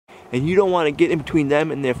and you don't want to get in between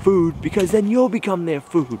them and their food, because then you'll become their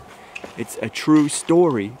food. It's a true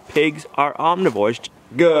story. Pigs are omnivores.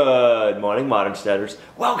 Good morning, Modern Steaders.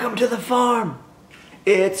 Welcome to the farm.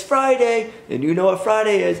 It's Friday, and you know what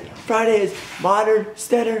Friday is. Friday is Modern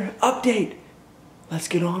Steader Update. Let's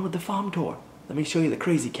get on with the farm tour. Let me show you the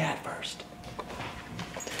crazy cat first.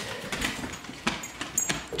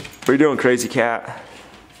 What are you doing, crazy cat?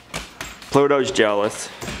 Pluto's jealous.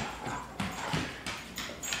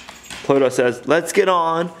 Pluto says, let's get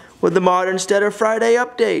on with the Modern Steader Friday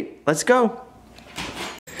update. Let's go.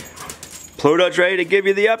 Pluto's ready to give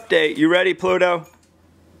you the update. You ready, Pluto?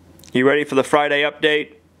 You ready for the Friday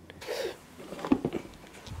update?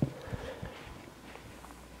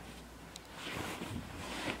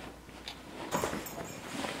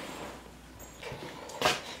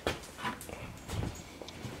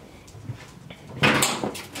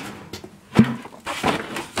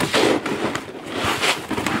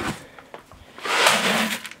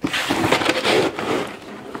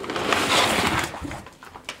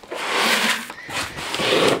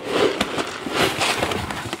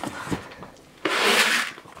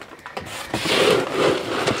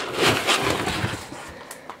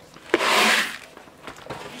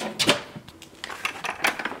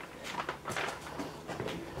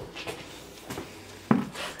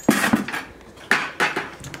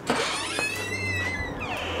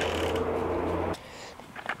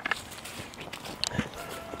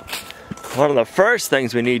 One of the first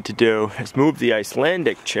things we need to do is move the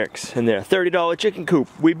Icelandic chicks in their $30 chicken coop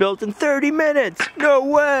we built in 30 minutes. No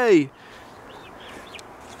way!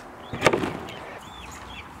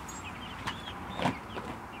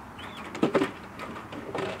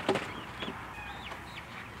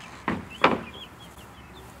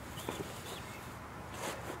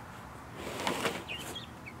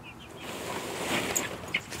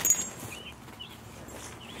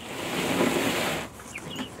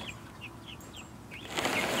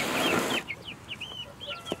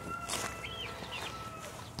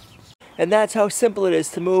 And that's how simple it is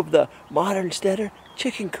to move the Modern Steader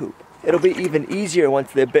chicken coop. It'll be even easier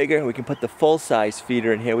once they're bigger and we can put the full-size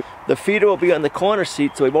feeder in here. The feeder will be on the corner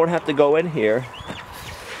seat, so we won't have to go in here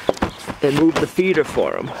and move the feeder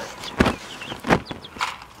for them.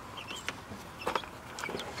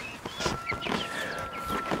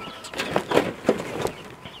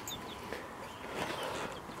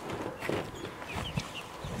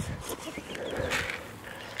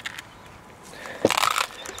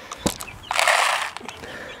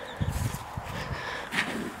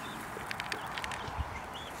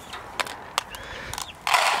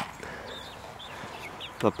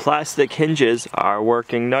 The plastic hinges are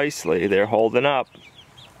working nicely. They're holding up.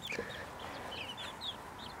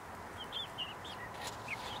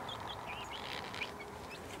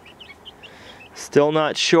 Still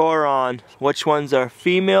not sure on which ones are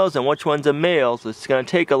females and which ones are males. It's going to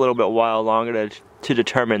take a little bit while longer to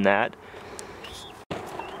determine that.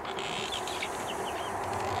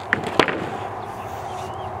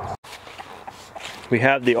 We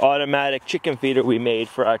have the automatic chicken feeder we made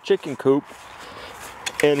for our chicken coop.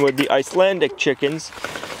 And with the Icelandic chickens,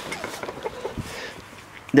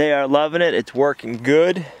 they are loving it. It's working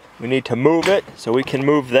good. We need to move it so we can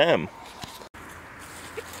move them.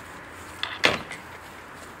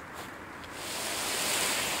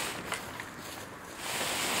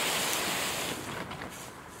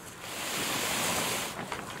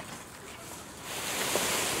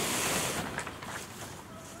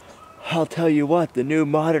 I'll tell you what, the new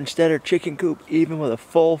Modern Steader chicken coop, even with a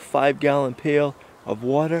full 5-gallon pail of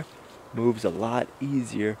water, moves a lot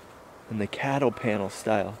easier than the cattle panel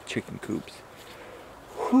style chicken coops.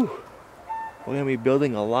 Whew. We're going to be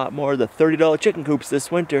building a lot more of the $30 chicken coops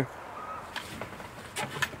this winter.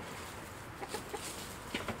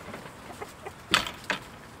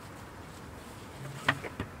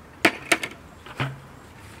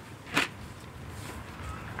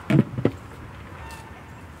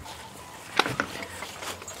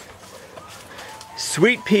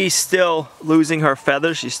 Sweet Pea's still losing her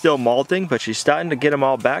feathers. She's still molting, but she's starting to get them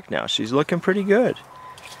all back now. She's looking pretty good.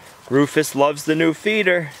 Rufus loves the new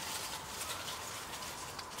feeder.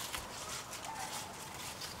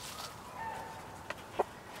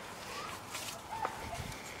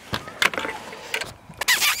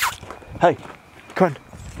 Hey, come on.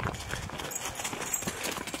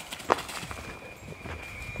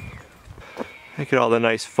 Look at all the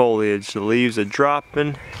nice foliage. The leaves are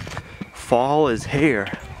dropping. Fall is here.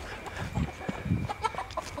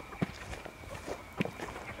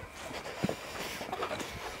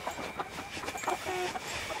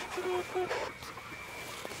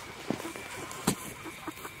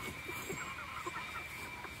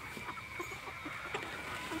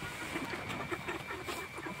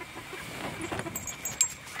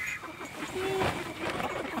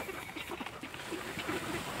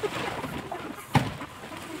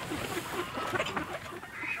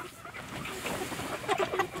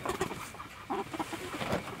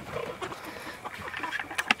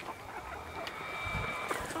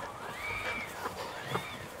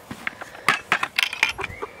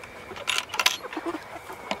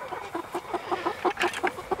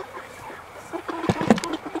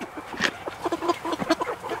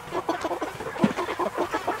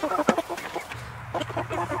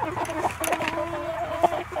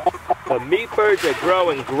 birds are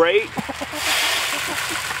growing great.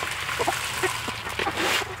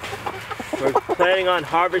 We're planning on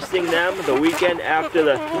harvesting them the weekend after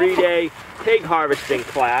the 3-day pig harvesting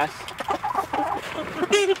class.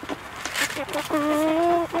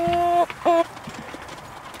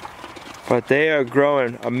 But they are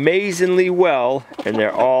growing amazingly well, and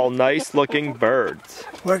they're all nice looking birds.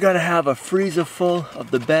 We're gonna have a freezer full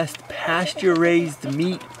of the best pasture-raised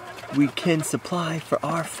meat we can supply for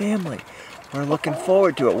our family. We're looking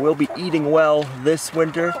forward to it. We'll be eating well this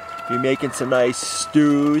winter. Be making some nice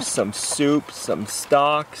stews, some soups, some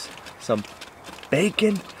stocks, some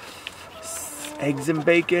bacon, eggs and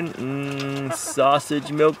bacon,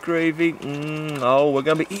 sausage, milk gravy. Oh, we're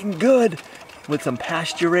gonna be eating good with some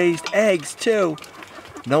pasture-raised eggs too.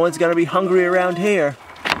 No one's gonna be hungry around here.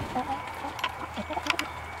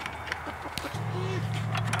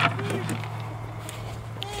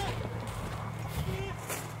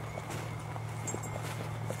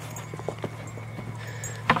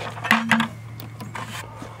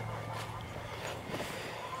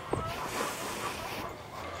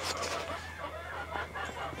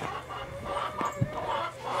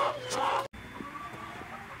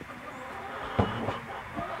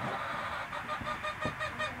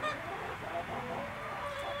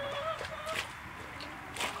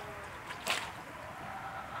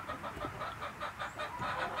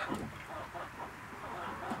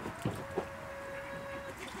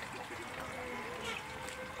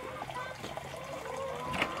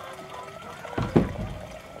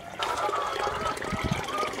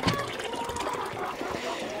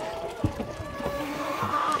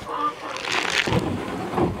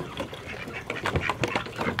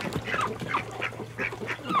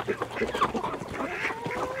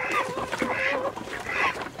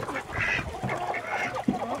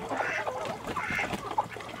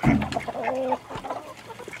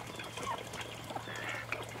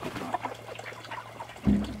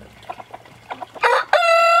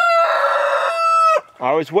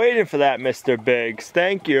 I was waiting for that, Mr. Biggs.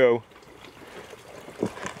 Thank you.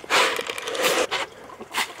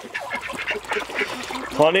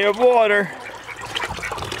 Plenty of water.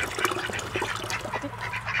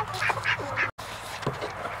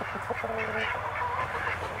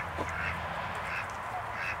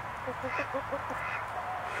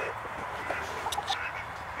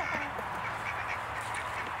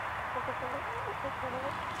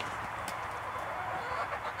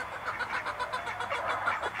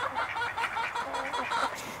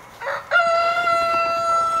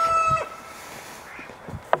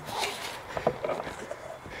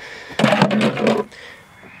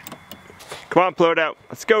 Come on, blow it out.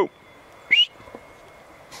 Let's go.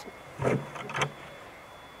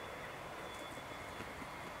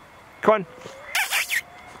 Come on.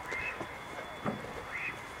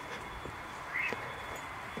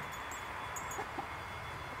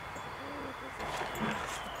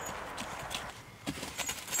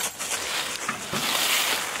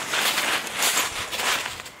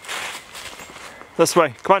 This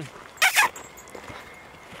way. Come on.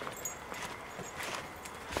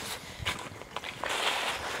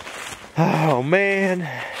 Oh man,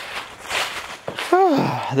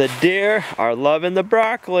 the deer are loving the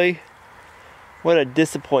broccoli. What a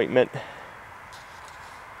disappointment.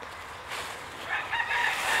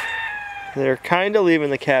 They're kind of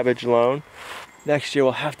leaving the cabbage alone. Next year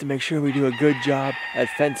we'll have to make sure we do a good job at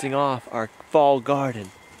fencing off our fall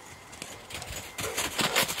garden.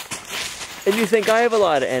 And you think I have a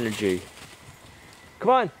lot of energy. Come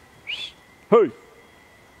on. Hey.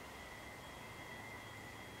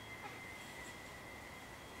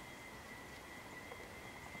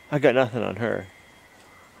 I got nothing on her.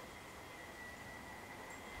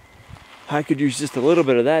 I could use just a little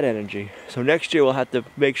bit of that energy. So next year we'll have to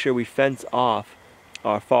make sure we fence off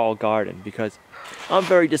our fall garden because I'm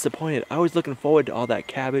very disappointed. I was looking forward to all that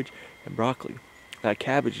cabbage and broccoli. That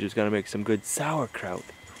cabbage is gonna make some good sauerkraut.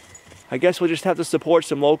 I guess we'll just have to support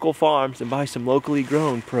some local farms and buy some locally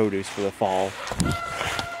grown produce for the fall.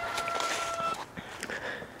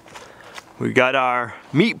 We got our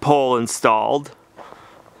meat pole installed.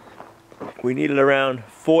 We needed around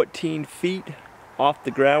 14 feet off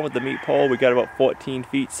the ground with the meat pole. We got about 14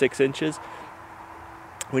 feet, 6 inches.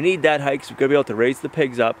 We need that height because we're gonna be able to raise the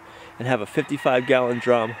pigs up and have a 55-gallon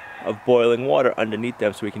drum of boiling water underneath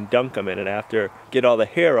them so we can dunk them in it after get all the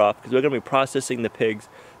hair off, because we're gonna be processing the pigs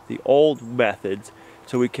the old methods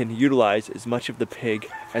so we can utilize as much of the pig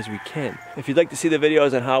as we can. If you'd like to see the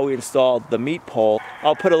videos on how we installed the meat pole,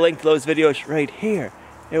 I'll put a link to those videos right here.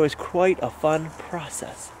 It was quite a fun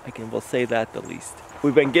process. We'll say that the least.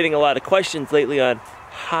 We've been getting a lot of questions lately on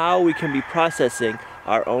how we can be processing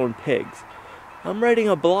our own pigs. I'm writing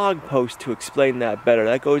a blog post to explain that better.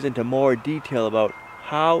 That goes into more detail about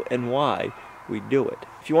how and why we do it.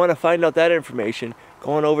 If you want to find out that information,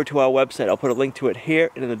 go on over to our website. I'll put a link to it here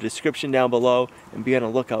and in the description down below, and be on the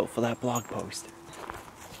lookout for that blog post.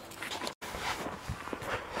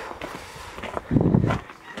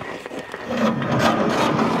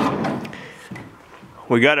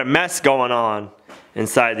 We got a mess going on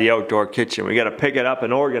inside the outdoor kitchen. We got to pick it up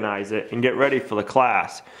and organize it and get ready for the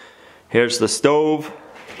class. Here's the stove.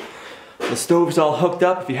 The stove's all hooked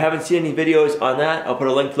up. If you haven't seen any videos on that, I'll put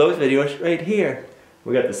a link to those videos right here.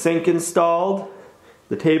 We got the sink installed.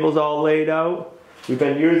 The table's all laid out. We've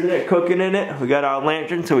been using it, cooking in it. We got our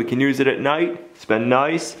lantern so we can use it at night. It's been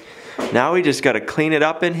nice. Now we just got to clean it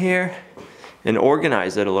up in here and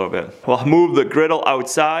organize it a little bit. We'll move the griddle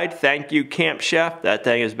outside. Thank you, Camp Chef. That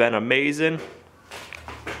thing has been amazing.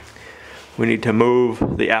 We need to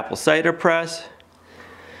move the apple cider press.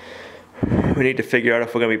 We need to figure out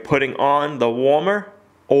if we're gonna be putting on the warmer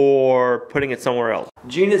or putting it somewhere else.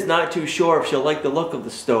 Gina's not too sure if she'll like the look of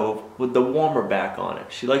the stove with the warmer back on it.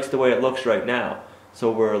 She likes the way it looks right now,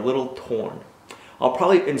 so we're a little torn. I'll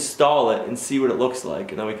probably install it and see what it looks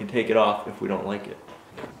like, and then we can take it off if we don't like it.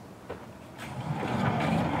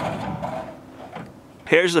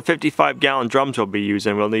 Here's the 55-gallon drums we'll be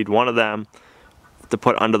using. We'll need one of them to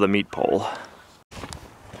put under the meat pole.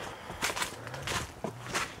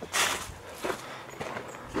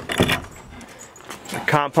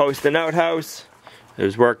 The composting outhouse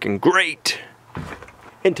is working great.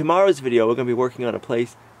 In tomorrow's video, we're going to be working on a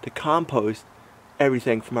place to compost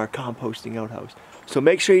everything from our composting outhouse. So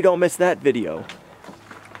make sure you don't miss that video.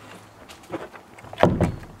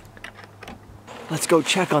 Let's go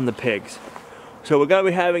check on the pigs. So we're going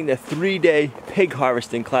to be having the 3-day pig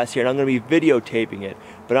harvesting class here, and I'm going to be videotaping it.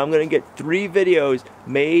 But I'm going to get 3 videos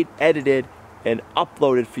made, edited, and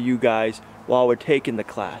uploaded for you guys while we're taking the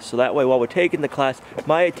class. So that way, while we're taking the class,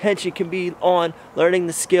 my attention can be on learning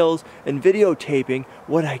the skills and videotaping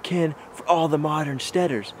what I can for all the modern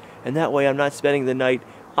steaders. And that way, I'm not spending the night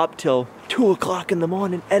up till 2 o'clock in the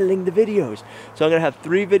morning editing the videos. So I'm going to have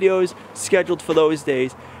 3 videos scheduled for those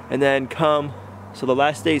days, and then so the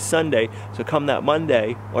last day is Sunday, so come that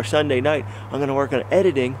Monday or Sunday night, I'm going to work on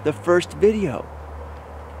editing the first video.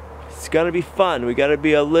 It's going to be fun. We got to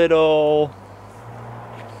be a little,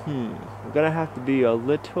 we're going to have to be a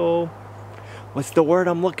little, what's the word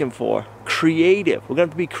I'm looking for? Creative. We're going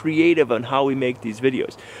to have to be creative on how we make these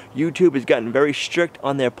videos. YouTube has gotten very strict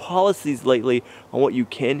on their policies lately on what you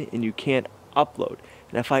can and you can't upload.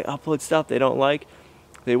 And if I upload stuff they don't like,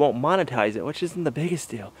 they won't monetize it, which isn't the biggest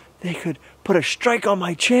deal. They could put a strike on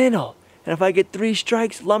my channel. And if I get 3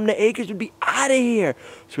 strikes, Lumnah Acres would be out of here.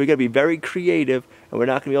 So we gotta be very creative, and we're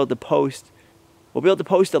not gonna be able to post. We'll be able to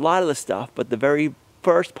post a lot of the stuff, but the very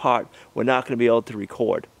first part, we're not gonna be able to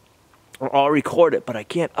record. Or I'll record it, but I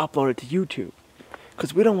can't upload it to YouTube.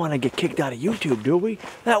 Because we don't wanna get kicked out of YouTube, do we?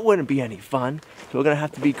 That wouldn't be any fun. So we're gonna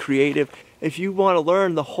have to be creative. If you wanna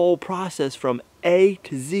learn the whole process from A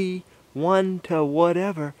to Z, 1 to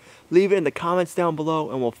whatever, leave it in the comments down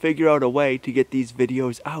below and we'll figure out a way to get these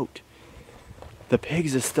videos out. The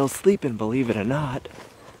pigs are still sleeping, believe it or not.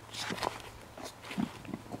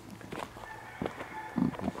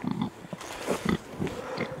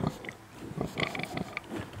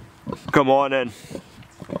 Come on in.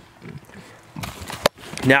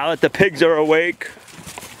 Now that the pigs are awake,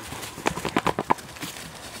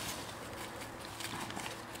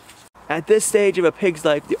 at this stage of a pig's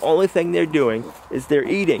life, the only thing they're doing is they're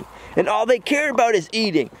eating. And all they care about is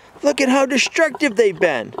eating. Look at how destructive they've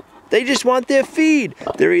been. They just want their feed.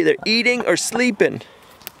 They're either eating or sleeping.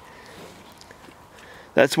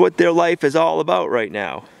 That's what their life is all about right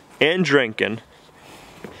now. And drinking.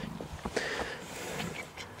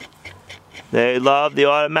 They love the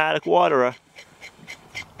automatic waterer.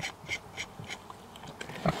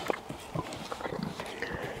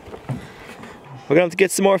 We're gonna have to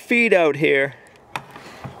get some more feed out here.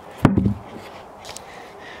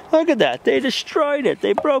 Look at that, they destroyed it.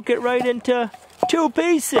 They broke it right into 2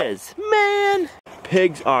 pieces. Man!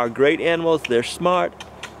 Pigs are great animals, they're smart.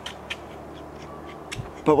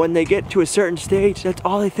 But when they get to a certain stage, that's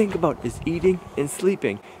all they think about is eating and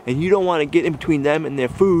sleeping. And you don't want to get in between them and their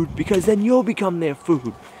food, because then you'll become their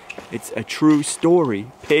food. It's a true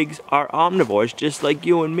story. Pigs are omnivores just like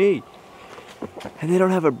you and me. And they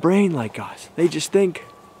don't have a brain like us. They just think,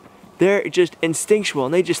 they're just instinctual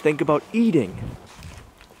and they just think about eating.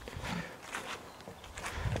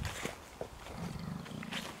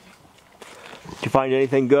 Did you find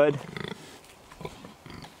anything good?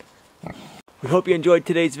 We hope you enjoyed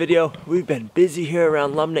today's video. We've been busy here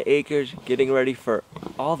around Lumnah Acres getting ready for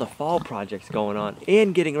all the fall projects going on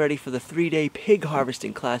and getting ready for the 3-day pig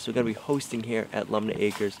harvesting class we're going to be hosting here at Lumnah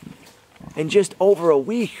Acres in just over a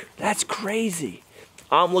week. That's crazy.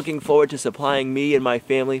 I'm looking forward to supplying me and my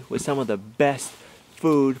family with some of the best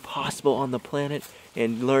food possible on the planet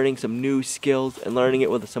and learning some new skills and learning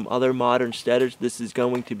it with some other modern steaders. This is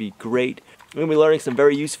going to be great. We're going to be learning some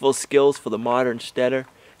very useful skills for the modern steader,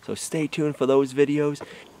 so stay tuned for those videos.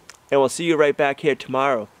 And we'll see you right back here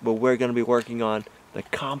tomorrow where we're going to be working on the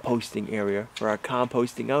composting area for our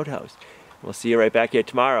composting outhouse. We'll see you right back here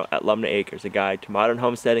tomorrow at Lumnah Acres, a guide to modern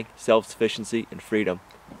homesteading, self-sufficiency, and freedom.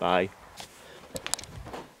 Bye.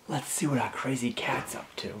 Let's see what our crazy cat's up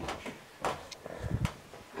to.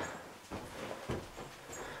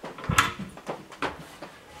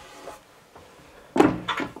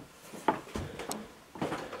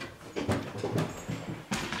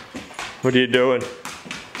 What are you doing?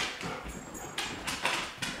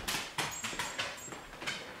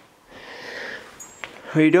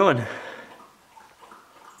 What are you doing?